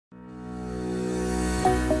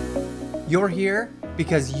You're here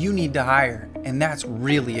because you need to hire, and that's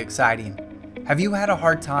really exciting. Have you had a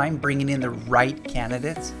hard time bringing in the right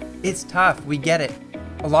candidates? It's tough, we get it.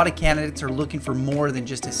 A lot of candidates are looking for more than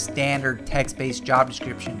just a standard text-based job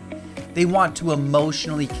description. They want to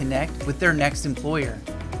emotionally connect with their next employer.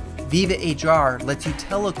 VIVAHR lets you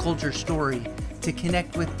tell a culture story to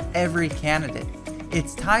connect with every candidate.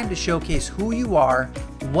 It's time to showcase who you are,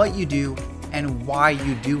 what you do, and why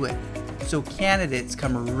you do it, so candidates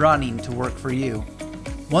come running to work for you.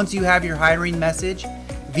 Once you have your hiring message,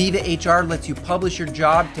 VIVAHR lets you publish your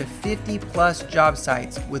job to 50+ job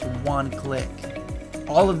sites with one click.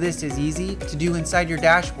 All of this is easy to do inside your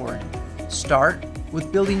dashboard. Start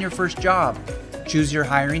with building your first job. Choose your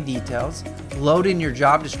hiring details, load in your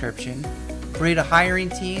job description, create a hiring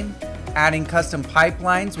team, add in custom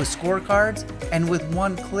pipelines with scorecards, and with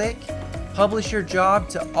one click, publish your job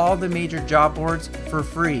to all the major job boards for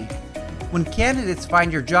free. When candidates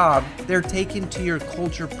find your job, they're taken to your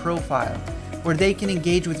culture profile, where they can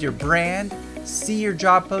engage with your brand, see your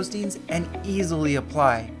job postings, and easily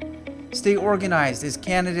apply. Stay organized as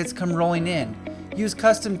candidates come rolling in. Use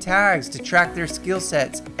custom tags to track their skill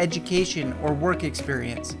sets, education, or work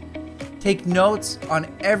experience. Take notes on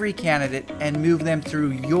every candidate and move them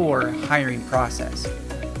through your hiring process.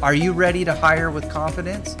 Are you ready to hire with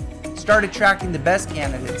confidence? Start attracting the best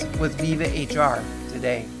candidates with VIVAHR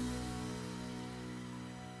today.